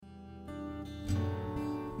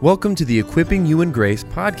Welcome to the Equipping You in Grace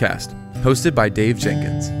podcast, hosted by Dave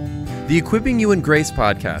Jenkins. The Equipping You in Grace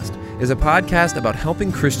podcast is a podcast about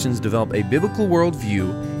helping Christians develop a biblical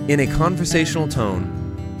worldview in a conversational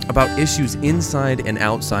tone about issues inside and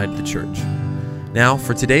outside the church. Now,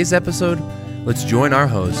 for today's episode, let's join our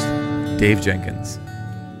host, Dave Jenkins.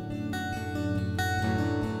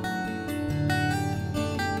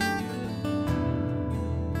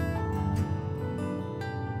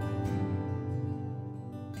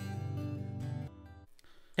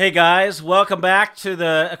 Hey guys, welcome back to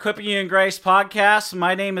the Equipping You in Grace podcast.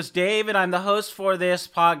 My name is Dave and I'm the host for this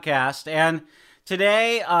podcast. And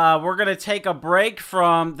today we're going to take a break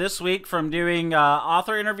from this week from doing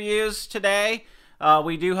author interviews today.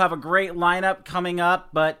 We do have a great lineup coming up,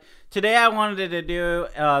 but today I wanted to do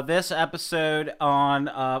this episode on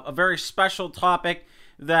a very special topic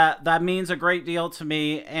that means a great deal to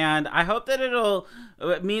me, and I hope that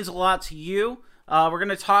it means a lot to you. We're going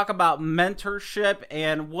to talk about mentorship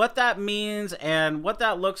and what that means and what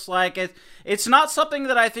that looks like. It's not something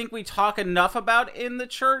that I think we talk enough about in the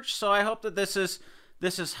church, so I hope that this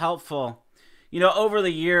is helpful. You know, over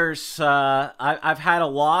the years, I've had a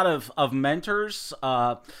lot of mentors.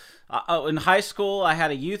 In high school, I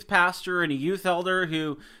had a youth pastor and a youth elder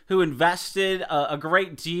who invested a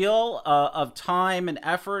great deal of time and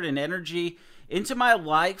effort and energy into my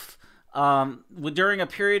life. During a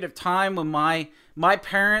period of time when my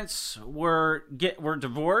parents were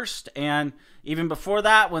divorced, and even before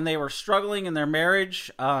that, when they were struggling in their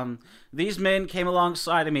marriage, these men came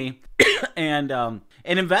alongside of me and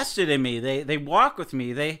invested in me. They walked with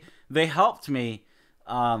me. They helped me,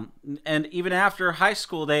 and even after high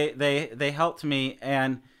school, they helped me.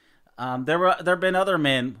 And there have been other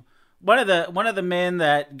men. One of the men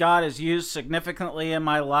that God has used significantly in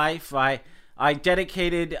my life, I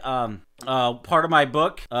dedicated part of my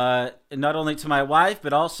book, not only to my wife,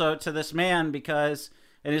 but also to this man,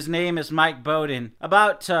 and his name is Mike Bowden.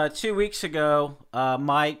 About 2 weeks ago,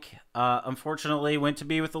 Mike unfortunately went to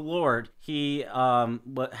be with the Lord. He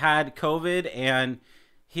had COVID, and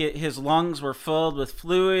his lungs were filled with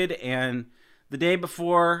fluid, and the day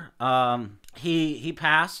before he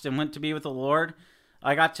passed and went to be with the Lord,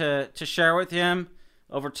 I got to share with him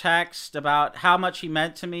over text about how much he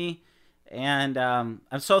meant to me. And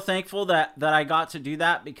I'm so thankful that I got to do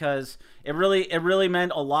that, because it really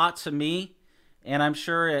meant a lot to me, and I'm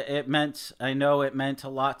sure I know it meant a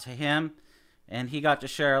lot to him, and he got to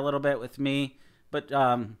share a little bit with me. But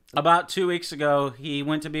about 2 weeks ago, he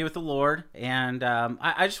went to be with the Lord, and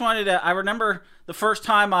I just wanted to. I remember the first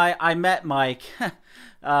time I met Mike,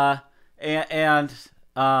 and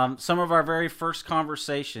some of our very first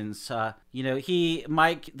conversations. The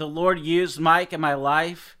Lord used Mike in my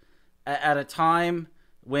life at a time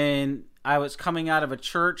when I was coming out of a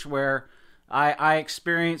church where I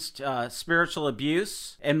experienced spiritual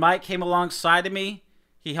abuse, and Mike came alongside of me.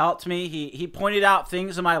 He helped me. He pointed out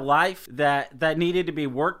things in my life that needed to be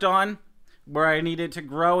worked on, where I needed to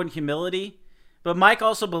grow in humility. But Mike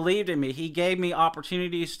also believed in me. He gave me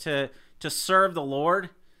opportunities to serve the Lord,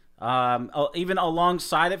 even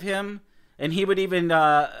alongside of him. And he would even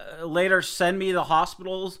later send me to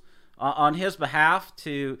hospitals on his behalf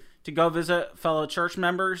to go visit fellow church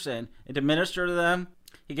members and to minister to them.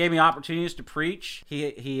 He gave me opportunities to preach.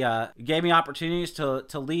 He gave me opportunities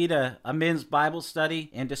to lead a men's Bible study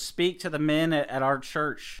and to speak to the men at our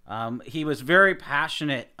church. He was very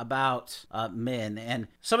passionate about men, and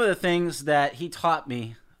some of the things that he taught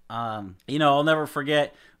me, I'll never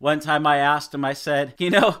forget. One time I asked him, I said,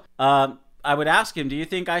 I would ask him, do you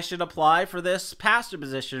think I should apply for this pastor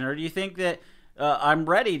position, or do you think that I'm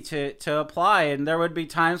ready to apply? And there would be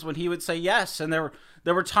times when he would say yes, and there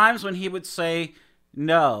were times when he would say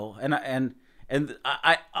no. And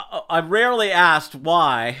I rarely asked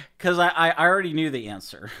why, because I already knew the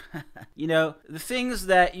answer. The things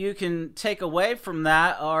that you can take away from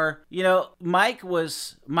that are, Mike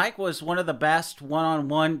was one of the best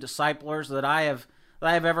one-on-one disciplers that I have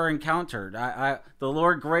ever encountered. The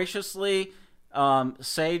Lord graciously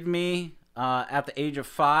saved me at the age of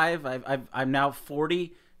 5. I'm now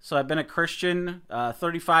 40, so I've been a Christian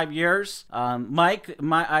 35 years.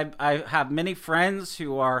 I have many friends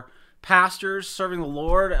who are pastors serving the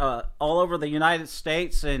Lord all over the United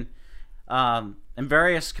States, and in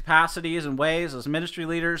various capacities and ways as ministry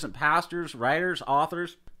leaders and pastors, writers,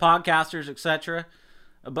 authors, podcasters, etc.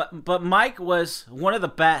 But Mike was one of the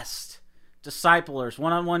best disciplers,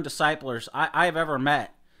 one-on-one disciplers I have ever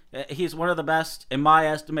met. He's one of the best, in my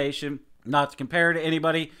estimation. Not to compare to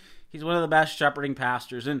anybody, he's one of the best shepherding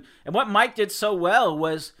pastors. And what Mike did so well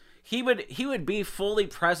was he would be fully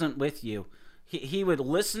present with you. He would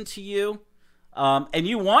listen to you. and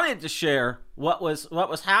you wanted to share what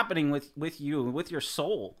was happening with you, with your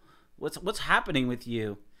soul, what's happening with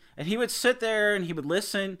you. And he would sit there and he would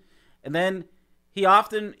listen, and then he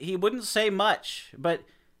wouldn't say much, but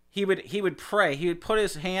he would pray. He would put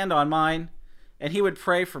his hand on mine, and he would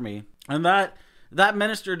pray for me, and that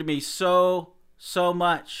ministered to me so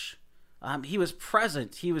much. He was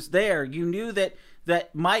present. He was there. You knew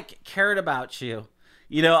that Mike cared about you.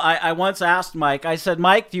 You know, I once asked Mike, I said,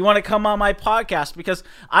 Mike, do you want to come on my podcast? Because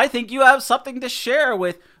I think you have something to share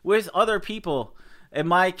with other people. And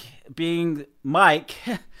Mike, being Mike,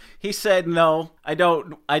 he said, no, I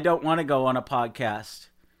don't want to go on a podcast.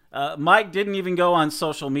 Mike didn't even go on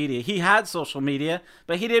social media. He had social media,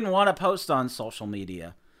 but he didn't want to post on social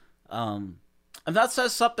media. And that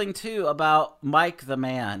says something, too, about Mike the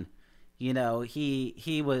man. You know,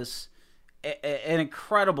 he was an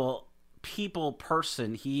incredible people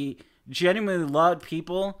person. He genuinely loved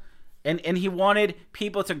people, and he wanted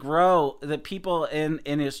people to grow, the people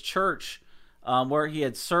in his church where he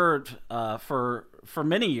had served for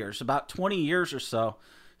many years, about 20 years or so.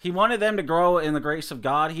 He wanted them to grow in the grace of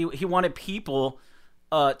God. He wanted people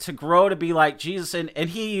to grow to be like Jesus, and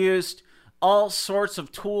he used all sorts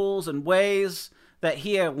of tools and ways that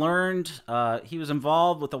he had learned. He was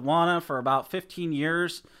involved with Awana for about 15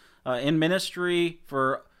 years, in ministry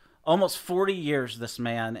for almost 40 years, this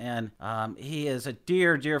man, and he is a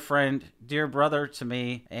dear friend, dear brother to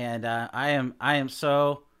me, and I am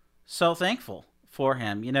so thankful for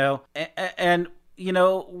him, you know, and you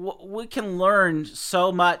know, we can learn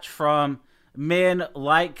so much from men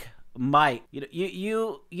like Mike.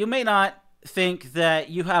 You may not think that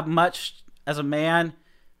you have much as a man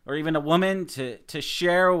or even a woman to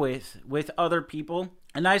share with other people,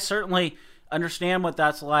 and I certainly understand what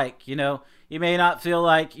that's like. You know, you may not feel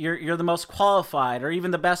like you're the most qualified or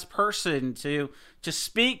even the best person to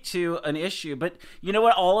speak to an issue, but you know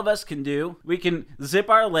what all of us can do? We can zip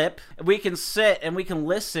our lip, we can sit and we can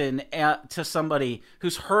listen to somebody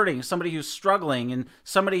who's hurting, somebody who's struggling, and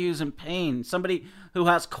somebody who's in pain, somebody who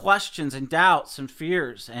has questions and doubts and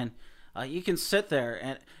fears, and you can sit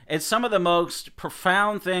there, and some of the most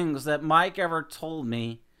profound things that Mike ever told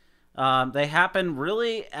me, they happen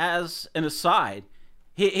really as an aside.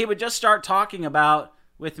 He would just start talking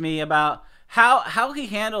with me about how he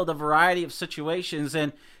handled a variety of situations,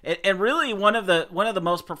 and really one of the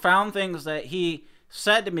most profound things that he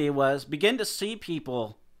said to me was, begin to see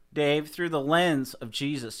people, Dave, through the lens of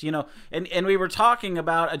Jesus. You know, and we were talking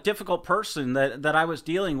about a difficult person that I was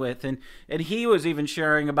dealing with, and he was even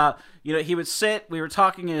sharing about, you know, he would sit, we were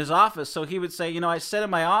talking in his office, so he would say, you know, I sit in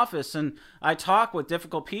my office and I talk with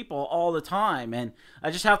difficult people all the time, and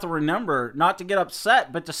I just have to remember not to get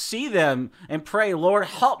upset, but to see them and pray, Lord,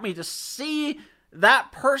 help me to see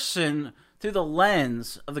that person through the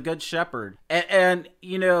lens of the Good Shepherd. And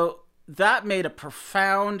you know, that made a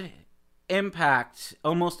profound impact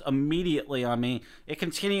almost immediately on me. It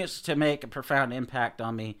continues to make a profound impact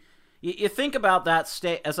on me. You think about that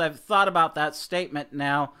as I've thought about that statement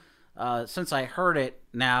now, since I heard it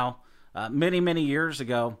now, many years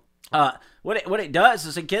ago. What it does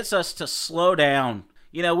is it gets us to slow down.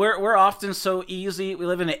 You know, we're often so easy. We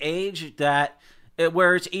live in an age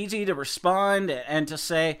where it's easy to respond and to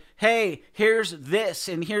say, hey, here's this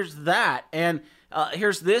and here's that, and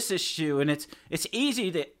here's this issue, and it's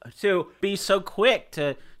easy to be so quick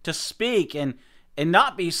to speak and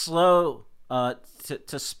not be slow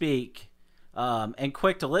to speak, and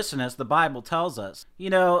quick to listen, as the Bible tells us. You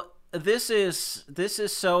know, this is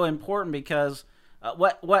so important, because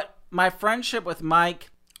what my friendship with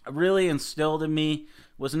Mike really instilled in me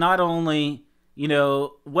was not only, you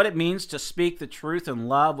know, what it means to speak the truth in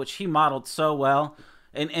love, which he modeled so well.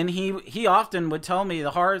 And he often would tell me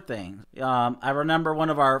the hard things. I remember one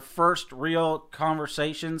of our first real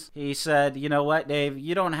conversations. He said, you know what, Dave,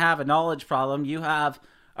 you don't have a knowledge problem. You have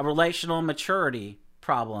a relational maturity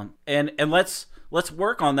problem. And let's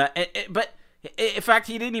work on that. But in fact,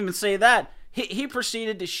 he didn't even say that. He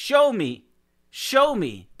proceeded to show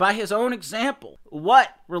me by his own example what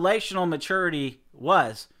relational maturity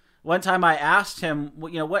was. One time I asked him,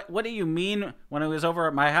 you know, what do you mean when I was over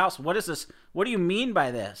at my house? What is this? What do you mean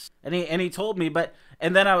by this? And he told me,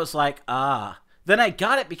 and then I was like, then I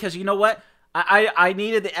got it, because you know what? I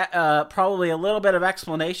needed probably a little bit of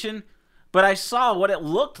explanation, but I saw what it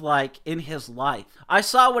looked like in his life. I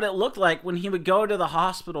saw what it looked like when he would go to the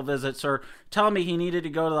hospital visits or tell me he needed to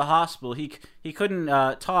go to the hospital. He couldn't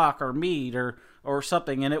talk or meet or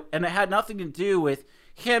something, and it had nothing to do with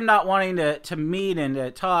him not wanting to meet and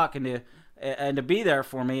to talk and to be there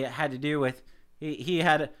for me. It had to do with he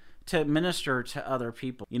had to minister to other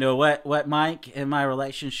people. You know what Mike, in my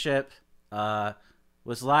relationship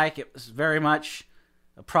was like. It was very much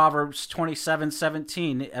Proverbs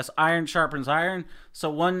 27:17. As iron sharpens iron, so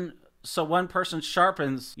one person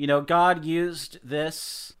sharpens. God used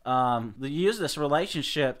this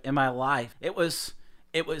relationship in my life. It was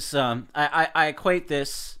I equate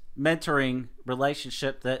this mentoring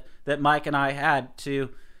relationship that Mike and I had to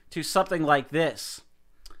something like this.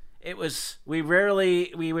 We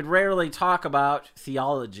would rarely talk about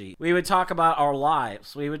theology. We would talk about our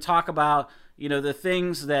lives. We would talk about the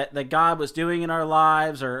things that God was doing in our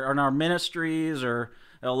lives or in our ministries, or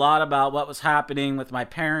a lot about what was happening with my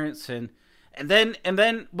parents, and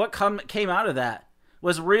then what came out of that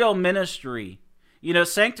was real ministry.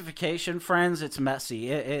 Sanctification, friends, it's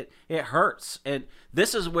messy. It hurts.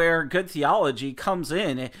 This is where good theology comes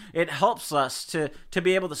in. It helps us to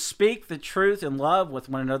be able to speak the truth in love with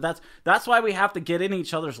one another. That's why we have to get in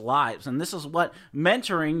each other's lives, and this is what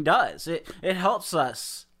mentoring does. It helps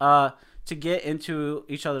us to get into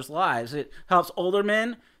each other's lives. It helps older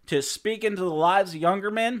men to speak into the lives of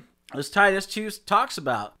younger men, as Titus 2 talks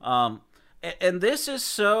about. And this is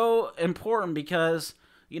so important because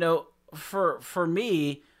for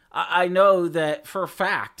me, I know that for a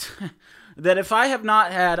fact that if I have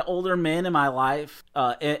not had older men in my life,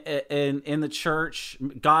 in the church,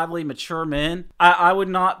 godly, mature men, I would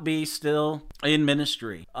not be still in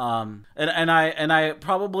ministry. And I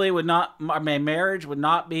probably would not. My marriage would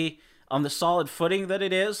not be on the solid footing that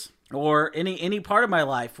it is, or any part of my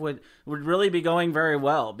life would really be going very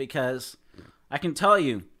well, because I can tell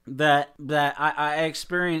you that I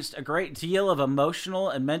experienced a great deal of emotional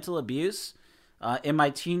and mental abuse in my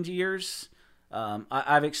teen years.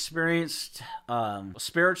 I've experienced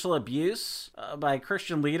spiritual abuse by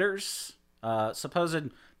Christian leaders, supposed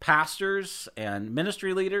pastors and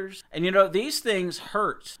ministry leaders. And these things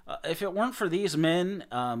hurt. If it weren't for these men,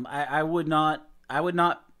 I would not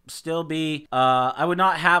still be, I would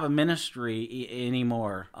not have a ministry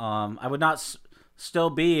anymore. I would not still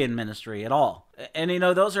be in ministry at all. And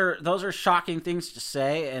those are shocking things to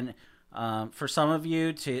say, and for some of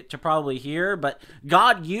you to probably hear, but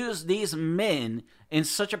God used these men in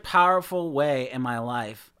such a powerful way in my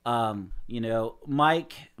life.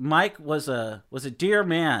 Mike was a dear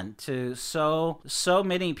man to so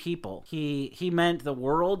many people. He meant the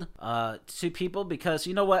world to people, because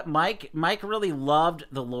what, Mike really loved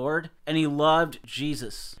the Lord, and he loved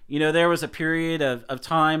Jesus. There was a period of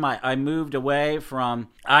time I moved away from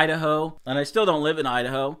Idaho, and I still don't live in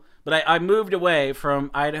Idaho, but I moved away from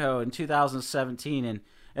Idaho in 2017, and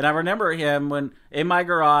I remember him when in my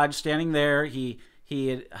garage standing there. He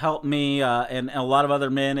had helped me, and a lot of other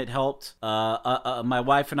men had helped my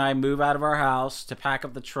wife and I move out of our house to pack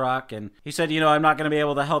up the truck. And he said, I'm not going to be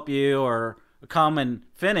able to help you or come and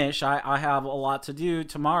finish. I have a lot to do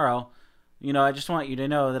tomorrow. I just want you to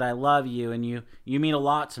know that I love you, and you mean a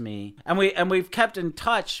lot to me. And we've kept in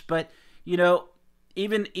touch. But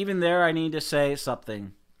even there, I need to say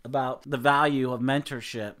something about the value of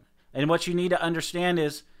mentorship. And what you need to understand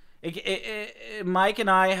is, Mike and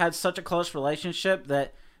I had such a close relationship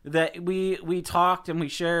that we talked and we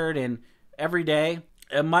shared, and every day.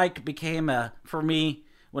 And Mike became for me,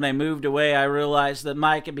 when I moved away, I realized that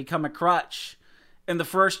Mike had become a crutch. In the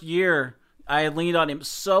first year, I had leaned on him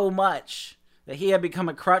so much that he had become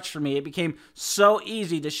a crutch for me. It became so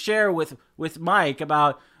easy to share with Mike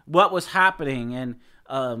about what was happening, and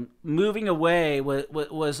moving away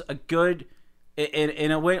was a good.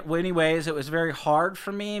 In many ways, it was very hard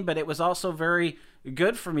for me, but it was also very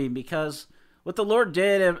good for me, because what the Lord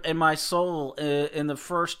did in my soul in the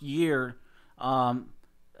first year,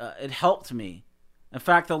 it helped me. In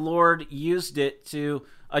fact, the Lord used it to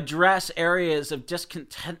address areas of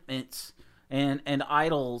discontentment and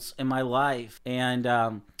idols in my life, and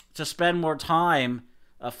to spend more time,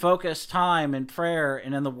 focused time in prayer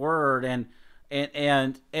and in the Word, and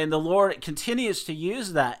the Lord continues to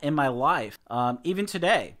use that in my life, even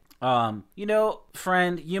today.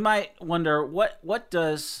 Friend, you might wonder, what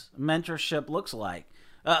does mentorship looks like?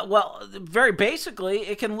 Well, very basically,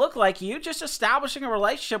 it can look like you just establishing a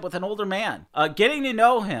relationship with an older man, getting to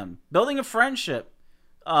know him, building a friendship,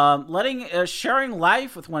 sharing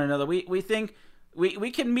life with one another. We think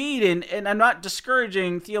we can meet, and I'm not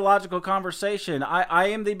discouraging theological conversation. I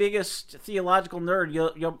am the biggest theological nerd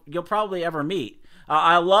you'll probably ever meet.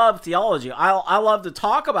 I love theology. I love to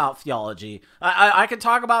talk about theology. I could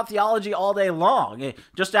talk about theology all day long.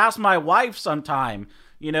 Just ask my wife sometime.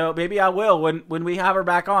 Maybe I will when we have her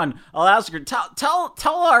back on. I'll ask her,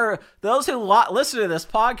 tell those who listen to this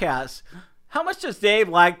podcast, how much does Dave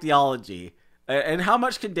like theology? And how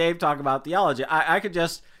much can Dave talk about theology? I could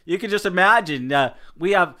just you can just imagine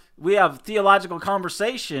we have theological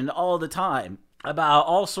conversation all the time about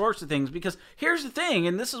all sorts of things, because here's the thing,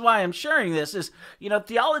 and this is why I'm sharing this, is,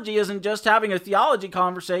 theology isn't just having a theology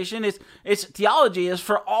conversation. It's theology is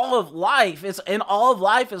for all of life. And all of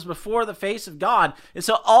life is before the face of God. And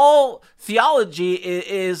so all theology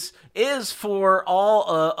is for all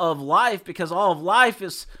of life, because all of life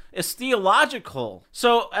is theological.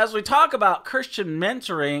 So as we talk about Christian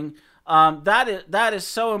mentoring, that is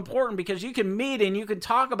so important, because you can meet and you can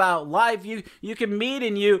talk about life. You can meet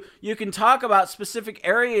and you can talk about specific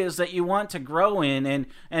areas that you want to grow in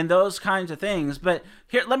and those kinds of things. But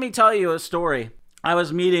here, let me tell you a story. I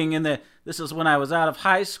was meeting this is when I was out of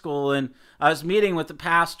high school, and I was meeting with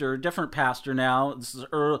a different pastor now. This is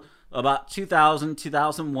about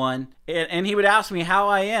 2001, and he would ask me how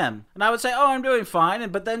I am, and I would say, I'm doing fine.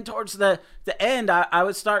 But then towards the end, I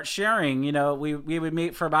would start sharing. We would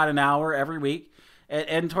meet for about an hour every week,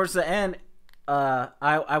 and towards the end,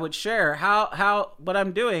 I would share how what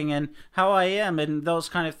I'm doing and how I am and those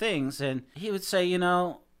kind of things. And he would say,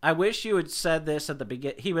 I wish you had said this at the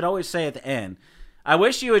beginning. He would always say at the end, I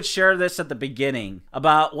wish you would share this at the beginning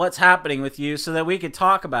about what's happening with you so that we could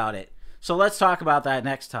talk about it. So let's talk about that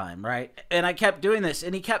next time, right? And I kept doing this,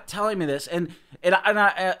 and he kept telling me this. And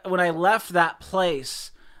I when I left that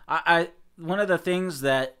place, one of the things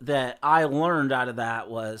that I learned out of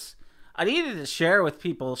that was I needed to share with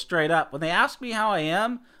people straight up. When they ask me how I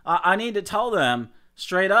am, I need to tell them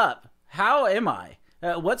straight up, how am I?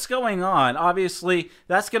 What's going on? Obviously,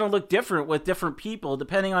 that's going to look different with different people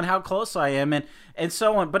depending on how close I am and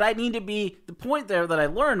so on. But I need to be, the point there that I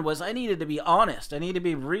learned was I needed to be honest. I needed to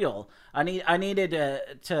be real. I needed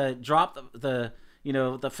to drop the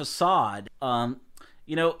facade.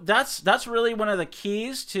 That's really one of the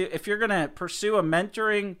keys to, if you're going to pursue a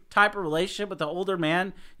mentoring type of relationship with the older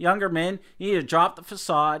man, younger men, you need to drop the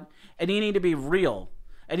facade and you need to be real.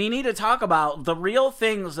 And you need to talk about the real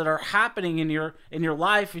things that are happening in your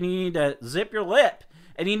life, and you need to zip your lip,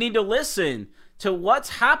 and you need to listen to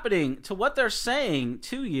what's happening, to what they're saying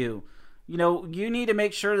to you. You need to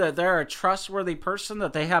make sure that they're a trustworthy person,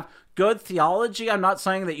 that they have good theology. I'm not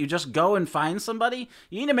saying that you just go and find somebody.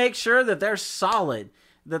 You need to make sure that they're solid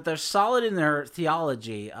in their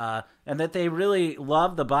theology, and that they really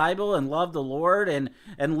love the Bible and love the Lord and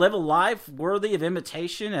live a life worthy of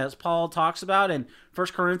imitation, as Paul talks about in 1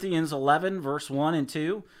 Corinthians 11, verse 1 and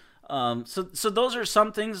 2. So those are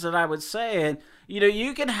some things that I would say. And,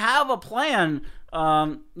 you can have a plan.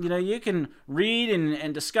 You can read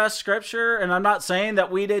and discuss Scripture, and I'm not saying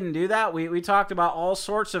that we didn't do that. We talked about all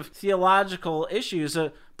sorts of theological issues,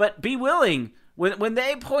 but be willing. When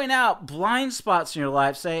they point out blind spots in your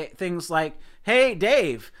life, say things like, hey,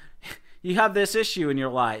 Dave, you have this issue in your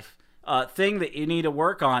life, thing that you need to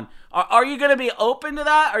work on. Are you going to be open to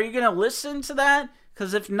that? Are you going to listen to that?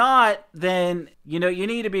 Because if not, then, you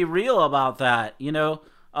need to be real about that.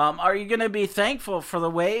 Are you going to be thankful for the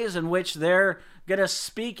ways in which they're going to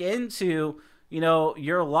speak into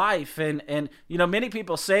your life? And many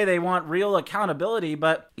people say they want real accountability,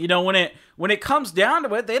 but when it comes down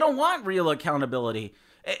to it, they don't want real accountability.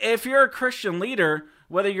 If you're a Christian leader,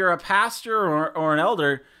 whether you're a pastor or an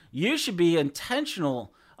elder, you should be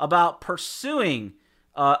intentional about pursuing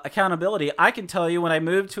accountability. I can tell you, when I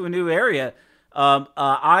moved to a new area,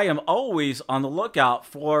 I am always on the lookout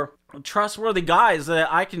for trustworthy guys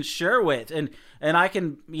that I can share with and I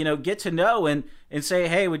can, get to know and say,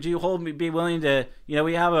 hey, would you be willing to,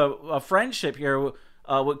 we have a friendship here.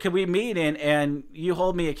 Could we meet and you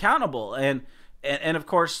hold me accountable? And of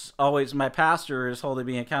course, always my pastor is holding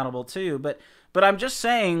me accountable too. But I'm just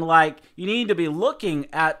saying, you need to be looking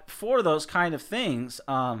for those kind of things.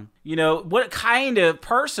 What kind of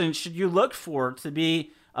person should you look for to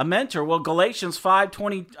be a mentor? Well, Galatians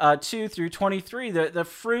 5:22 through 23, the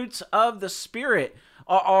fruits of the Spirit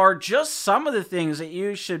are just some of the things that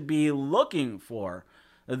you should be looking for.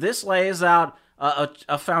 This lays out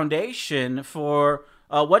a foundation for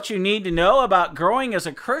what you need to know about growing as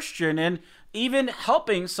a Christian and even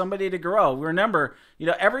helping somebody to grow. Remember,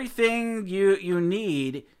 everything you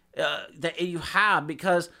need that you have,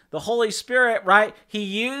 because the Holy Spirit, right, He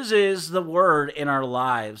uses the Word in our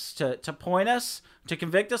lives to point us, to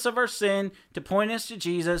convict us of our sin, to point us to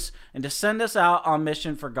Jesus, and to send us out on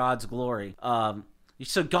mission for God's glory.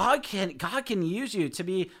 So God can use you to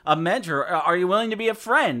be a mentor. Are you willing to be a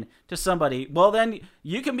friend to somebody? Well, then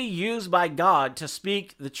you can be used by God to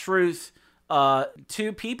speak the truth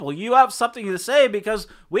to people. You have something to say, because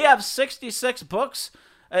we have 66 books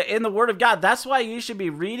in the Word of God. That's why you should be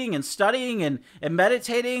reading and studying and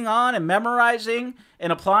meditating on and memorizing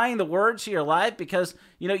and applying the Word to your life, because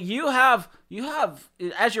you have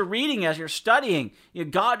as you're reading, as you're studying,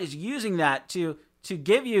 God is using that to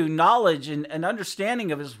give you knowledge and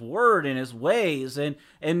understanding of His Word and His ways,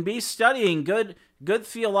 and be studying good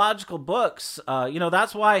theological books.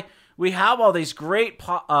 That's why we have all these great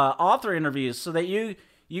author interviews, so that you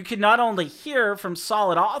can not only hear from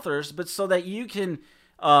solid authors, but so that you can,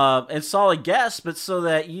 and solid guests, but so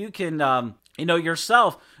that you can,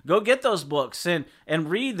 yourself go get those books and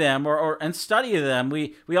read them and study them.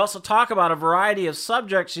 We also talk about a variety of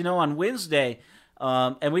subjects, on Wednesday.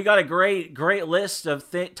 And we got a great list of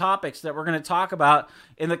topics that we're going to talk about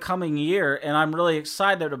in the coming year, and I'm really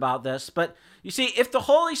excited about this. But you see, if the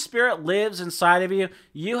Holy Spirit lives inside of you,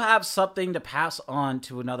 you have something to pass on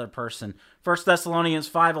to another person. 1 Thessalonians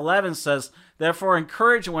 5:11 says, "Therefore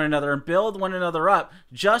encourage one another and build one another up,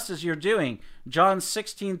 just as you're doing." John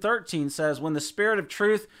 16:13 says, "When the Spirit of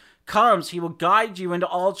truth comes, He will guide you into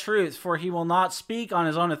all truth, for He will not speak on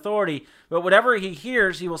His own authority, but whatever He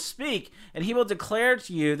hears, He will speak, and He will declare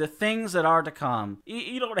to you the things that are to come."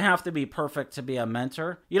 You don't have to be perfect to be a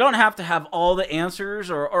mentor. You don't have to have all the answers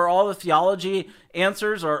or all the theology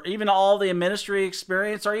answers, or even all the ministry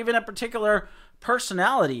experience, or even a particular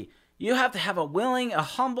personality. You have to have a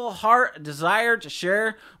humble heart, a desire to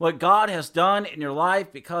share what God has done in your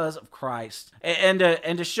life because of Christ, and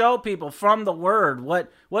to show people from the Word what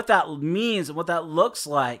that means and what that looks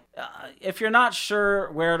like. If you're not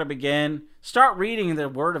sure where to begin, start reading the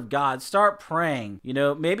Word of God. Start praying.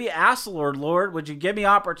 Maybe ask the Lord, would you give me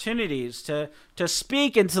opportunities to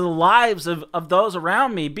speak into the lives of those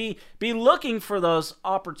around me? Be looking for those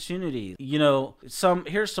opportunities.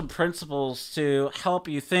 Here's some principles to help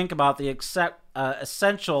you think about the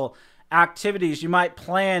essential activities you might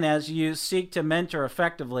plan as you seek to mentor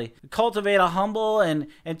effectively. Cultivate a humble and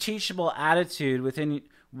teachable attitude within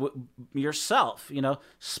yourself.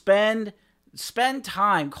 Spend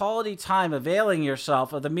time, quality time, availing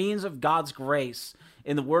yourself of the means of God's grace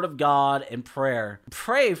in the Word of God and prayer.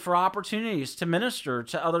 Pray for opportunities to minister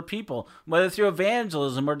to other people, whether through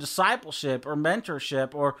evangelism or discipleship or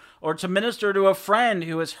mentorship, or to minister to a friend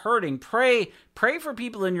who is hurting. Pray for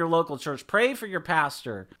people in your local church. Pray for your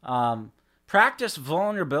pastor. Practice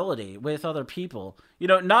vulnerability with other people.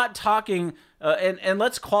 Not talking, and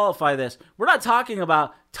let's qualify this. We're not talking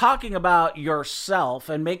about yourself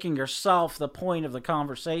and making yourself the point of the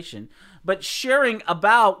conversation, but sharing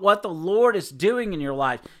about what the Lord is doing in your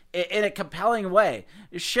life in a compelling way.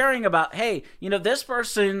 Sharing about, hey, this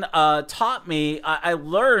person taught me, I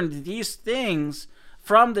learned these things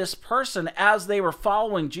from this person as they were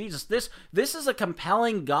following Jesus. This is a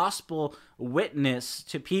compelling gospel witness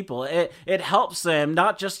to people. It helps them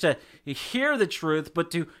not just to hear the truth, but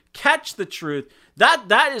to catch the truth.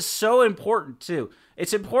 That is so important too.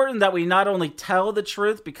 It's important that we not only tell the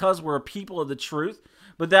truth because we're a people of the truth,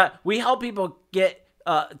 but that we help people get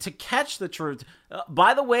to catch the truth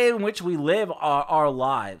by the way in which we live our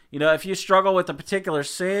lives. If you struggle with a particular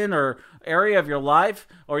sin or area of your life,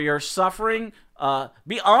 or you're suffering,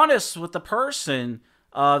 be honest with the person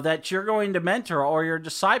that you're going to mentor or you're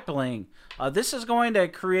discipling. This is going to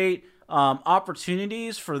create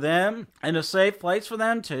opportunities for them and a safe place for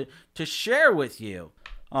them to share with you.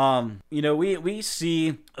 We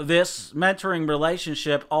see this mentoring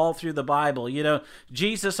relationship all through the Bible.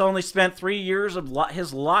 Jesus only spent 3 years of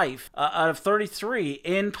his life out of 33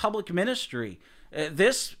 in public ministry.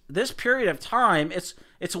 This period of time,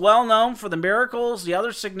 it's well known for the miracles, the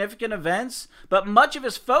other significant events, but much of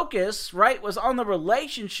his focus, was on the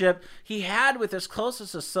relationship he had with his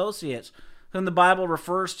closest associates, whom the Bible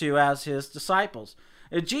refers to as his disciples.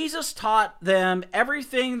 Jesus taught them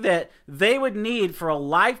everything that they would need for a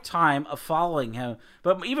lifetime of following him.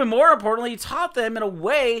 But even more importantly, he taught them in a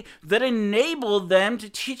way that enabled them to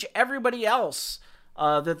teach everybody else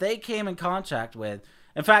that they came in contact with.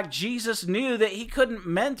 In fact, Jesus knew that he couldn't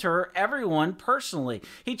mentor everyone personally.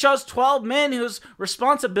 He chose 12 men whose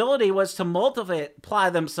responsibility was to multiply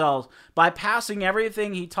themselves by passing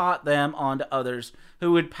everything he taught them on to others,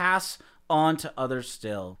 who would pass on to others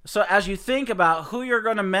still. So as you think about who you're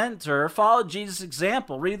going to mentor, follow Jesus'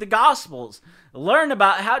 example. Read the Gospels. Learn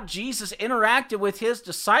about how Jesus interacted with his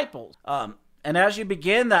disciples. And as you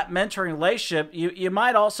begin that mentoring relationship, you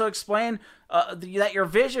might also explain that your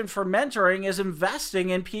vision for mentoring is investing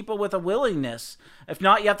in people with a willingness, if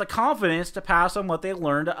not yet the confidence, to pass on what they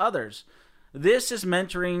learn to others. This is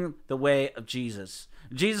mentoring the way of Jesus.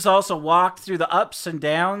 Jesus also walked through the ups and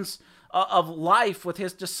downs of life with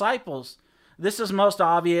his disciples. this is most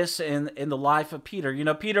obvious in the life of Peter. You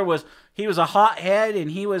know, Peter was a hothead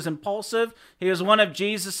and he was impulsive. He was one of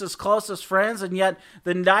Jesus's closest friends, and yet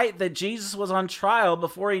the night that Jesus was on trial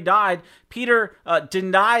before he died, Peter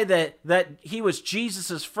denied that he was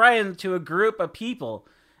Jesus's friend to a group of people.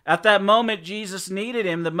 At that moment, Jesus needed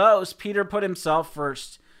him the most. Peter put himself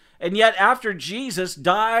first. And yet after Jesus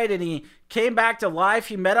died and he came back to life,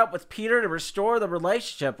 he met up with Peter to restore the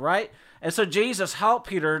relationship, right? And so Jesus helped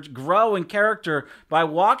Peter grow in character by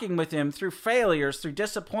walking with him through failures, through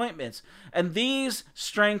disappointments. And these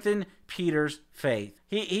strengthened Peter's faith.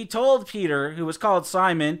 He told Peter, who was called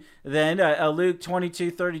Simon, then Luke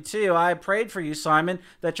 22:32, I prayed for you, Simon,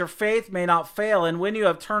 that your faith may not fail, and when you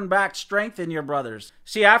have turned back, strengthen your brothers.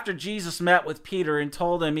 See, after Jesus met with Peter and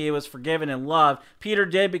told him he was forgiven and loved, Peter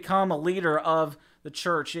did become a leader of the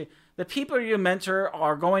church. The people you mentor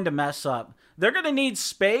are going to mess up. They're going to need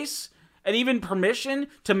space and even permission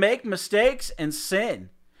to make mistakes and sin.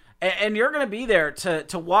 And you're going to be there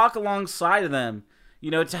to walk alongside of them,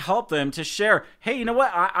 you know, to help them, to share, hey, you know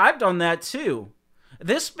what, I've done that too.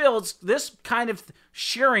 This kind of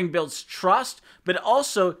sharing builds trust, but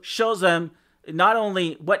also shows them not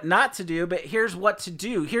only what not to do, but here's what to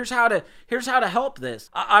do. Here's how to help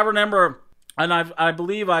this. I remember, and I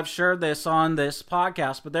believe I've shared this on this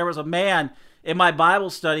podcast, but there was a man in my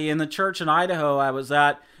Bible study in the church in Idaho I was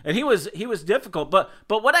at, and he was difficult. But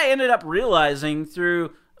what I ended up realizing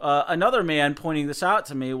through another man pointing this out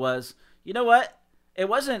to me was, you know what? It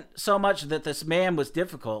wasn't so much that this man was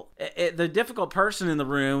difficult. The difficult person in the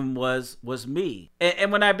room was me.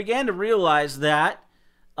 And when I began to realize that,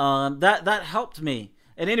 that helped me.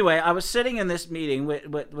 And anyway, I was sitting in this meeting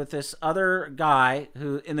with this other guy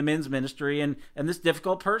who in the men's ministry and this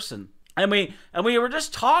difficult person, and we were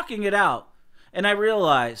just talking it out. And I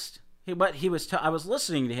realized I was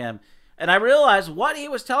listening to him, and I realized what he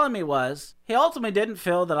was telling me was he ultimately didn't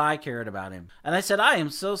feel that I cared about him. And I said, I am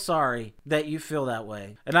so sorry that you feel that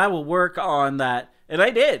way, and I will work on that. And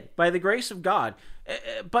I did, by the grace of God.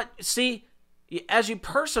 But see, as you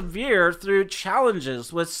persevere through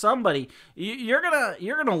challenges with somebody, you're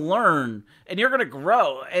gonna learn and you're gonna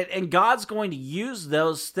grow, and God's going to use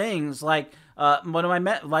those things like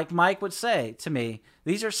like Mike would say to me.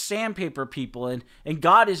 These are sandpaper people, and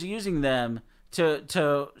God is using them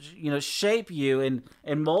to shape you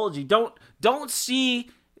and mold you. Don't see.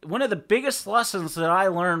 One of the biggest lessons that I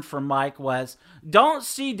learned from Mike was, don't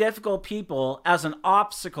see difficult people as an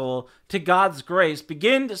obstacle to God's grace.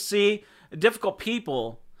 Begin to see difficult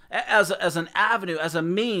people as an avenue, as a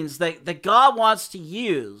means that God wants to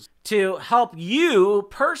use to help you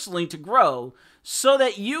personally to grow so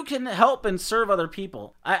that you can help and serve other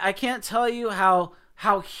people. I can't tell you how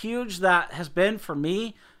huge that has been for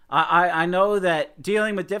me. I know that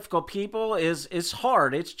dealing with difficult people is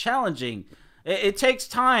hard. It's challenging. It takes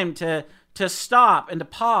time to stop and to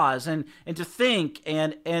pause and to think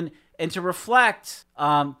and to reflect.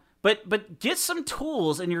 But get some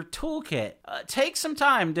tools in your toolkit. Take some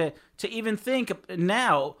time to even think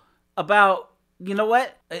now about, you know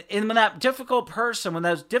what, when that difficult person, when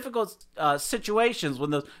those difficult situations, when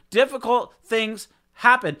those difficult things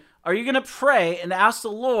happen, are you going to pray and ask the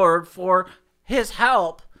Lord for his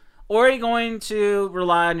help, or are you going to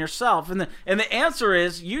rely on yourself? And the answer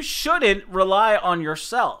is, you shouldn't rely on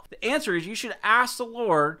yourself. The answer is, you should ask the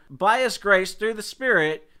Lord by his grace through the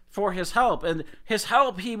Spirit for his help, and his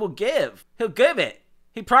help he will give. He'll give it.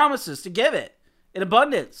 He promises to give it in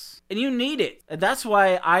abundance, and you need it. And that's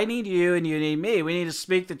why I need you and you need me. We need to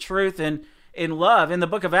speak the truth in love. In the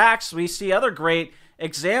book of Acts, we see other great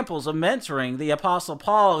examples of mentoring. The Apostle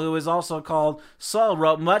Paul, who is also called Saul,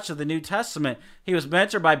 wrote much of the New Testament. He was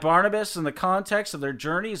mentored by Barnabas in the context of their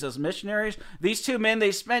journeys as missionaries. These two men,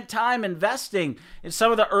 they spent time investing in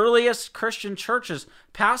some of the earliest Christian churches,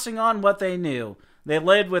 passing on what they knew. They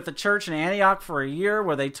lived with the church in Antioch for a year,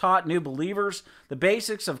 where they taught new believers the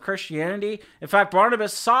basics of Christianity. In fact,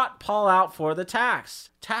 Barnabas sought Paul out for the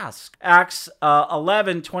task. Acts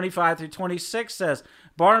 11:25-26 says,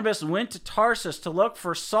 Barnabas went to Tarsus to look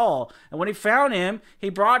for Saul, and when he found him, he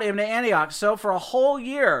brought him to Antioch. So for a whole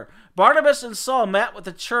year, Barnabas and Saul met with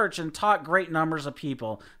the church and taught great numbers of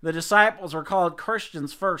people. The disciples were called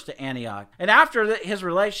Christians first to Antioch. And after his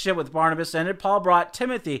relationship with Barnabas ended, Paul brought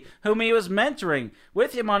Timothy, whom he was mentoring,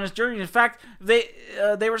 with him on his journey. In fact,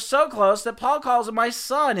 they were so close that Paul calls him my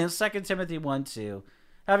son in 2 Timothy 1:2.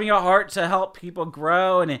 Having a heart to help people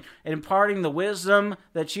grow and imparting the wisdom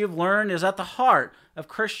that you've learned is at the heart of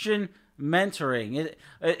Christian mentoring.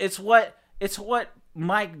 It's what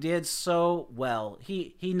Mike did so well.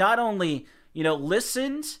 He not only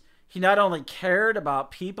listened, he not only cared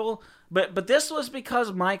about people, But this was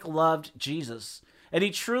because Mike loved Jesus, and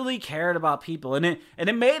he truly cared about people, and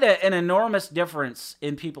it made an enormous difference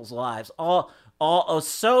in people's lives,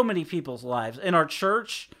 so many people's lives, in our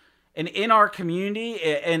church, and in our community,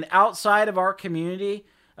 and outside of our community.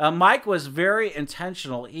 Mike was very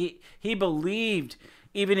intentional. He believed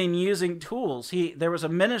even in using tools. There was a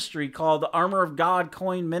ministry called the Armor of God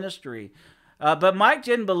Coin Ministry. But Mike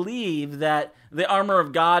didn't believe that the Armor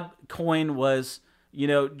of God coin was,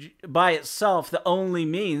 by itself the only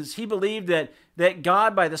means. He believed that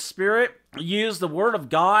God, by the Spirit, used the Word of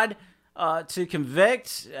God to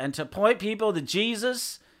convict and to point people to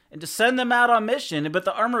Jesus and to send them out on mission. But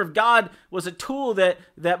the armor of God was a tool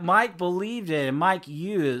that Mike believed in and Mike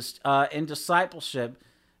used in discipleship.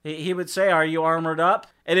 He would say, "Are you armored up?"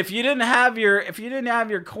 And if you didn't have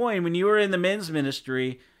your coin when you were in the men's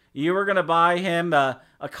ministry, you were going to buy him a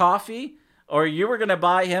coffee, or you were going to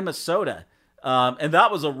buy him a soda. And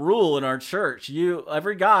that was a rule in our church.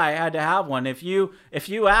 Every guy had to have one. If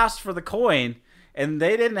you asked for the coin and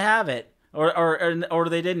they didn't have it, or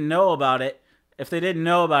they didn't know about it, if they didn't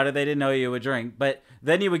know about it, they didn't know you would drink. But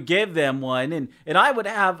then you would give them one, and I would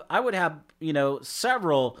have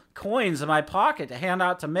several coins in my pocket to hand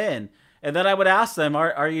out to men, and then I would ask them,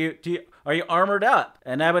 "Are you armored up?"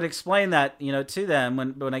 And I would explain that to them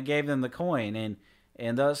when I gave them the coin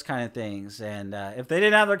and those kind of things. And if they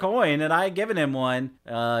didn't have the coin and I had given him one,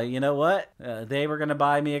 they were going to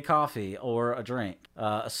buy me a coffee or a drink,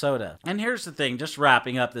 a soda. And here's the thing, just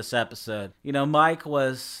wrapping up this episode. Mike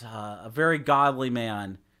was a very godly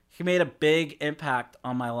man. He made a big impact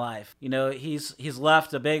on my life. He's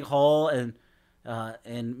left a big hole in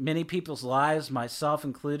many people's lives, myself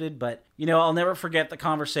included. But I'll never forget the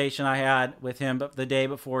conversation I had with him the day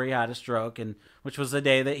before he had a stroke, and which was the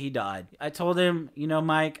day that he died. I told him,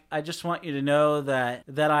 Mike, I just want you to know that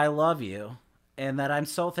I love you, and that I'm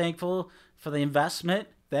so thankful for the investment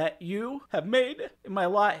that you have made in my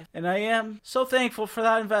life. And I am so thankful for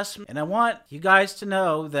that investment. And I want you guys to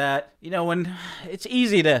know that, when it's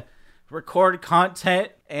easy to record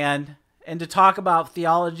content and to talk about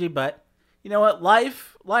theology, but you know what?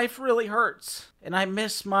 Life really hurts. And I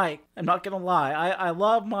miss Mike. I'm not going to lie. I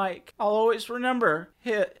love Mike. I'll always remember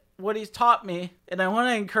what he's taught me. And I want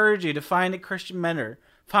to encourage you to find a Christian mentor.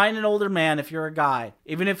 Find an older man if you're a guy.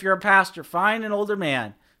 Even if you're a pastor, find an older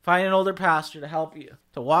man. Find an older pastor to help you,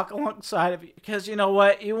 to walk alongside of you. Because you know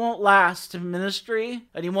what? You won't last in ministry,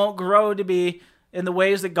 and you won't grow to be in the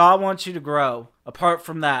ways that God wants you to grow apart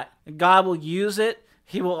from that. And God will use it.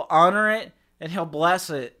 He will honor it. And he'll bless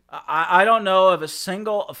it. I don't know of a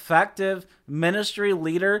single effective ministry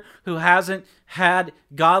leader who hasn't had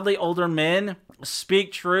godly older men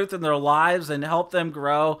speak truth in their lives and help them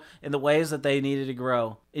grow in the ways that they needed to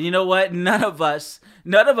grow. And you know what? None of us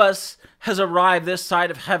has arrived this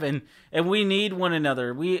side of heaven, and we need one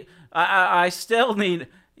another. I still need,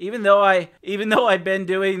 even though I've been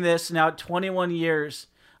doing this now 21 years,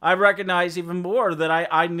 I recognize even more that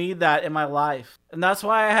I need that in my life. And that's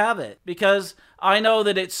why I have it. Because I know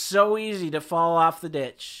that it's so easy to fall off the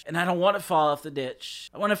ditch. And I don't want to fall off the ditch.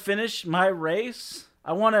 I want to finish my race.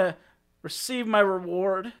 I want to receive my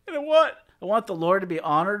reward. And I want the Lord to be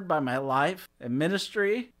honored by my life and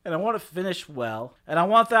ministry. And I want to finish well. And I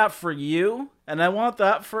want that for you. And I want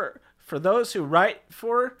that for those who write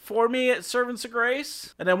for me at Servants of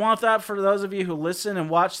Grace. And I want that for those of you who listen and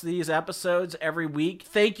watch these episodes every week.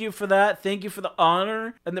 Thank you for that. Thank you for the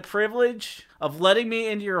honor and the privilege of letting me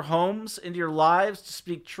into your homes, into your lives, to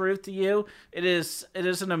speak truth to you. It is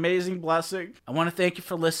an amazing blessing. I want to thank you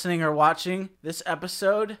for listening or watching this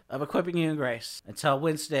episode of Equipping You in Grace. Until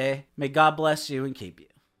Wednesday, may God bless you and keep you.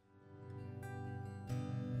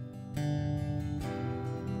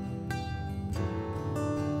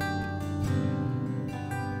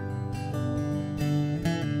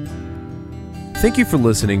 Thank you for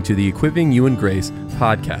listening to the Equipping You in Grace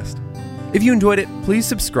podcast. If you enjoyed it, please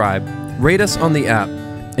subscribe, rate us on the app,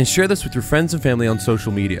 and share this with your friends and family on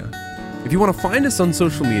social media. If you want to find us on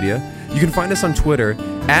social media, you can find us on Twitter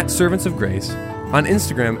at Servants of Grace, on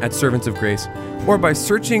Instagram at Servants of Grace, or by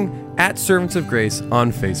searching at Servants of Grace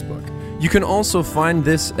on Facebook. You can also find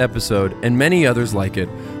this episode and many others like it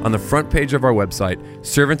on the front page of our website,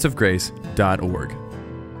 servantsofgrace.org.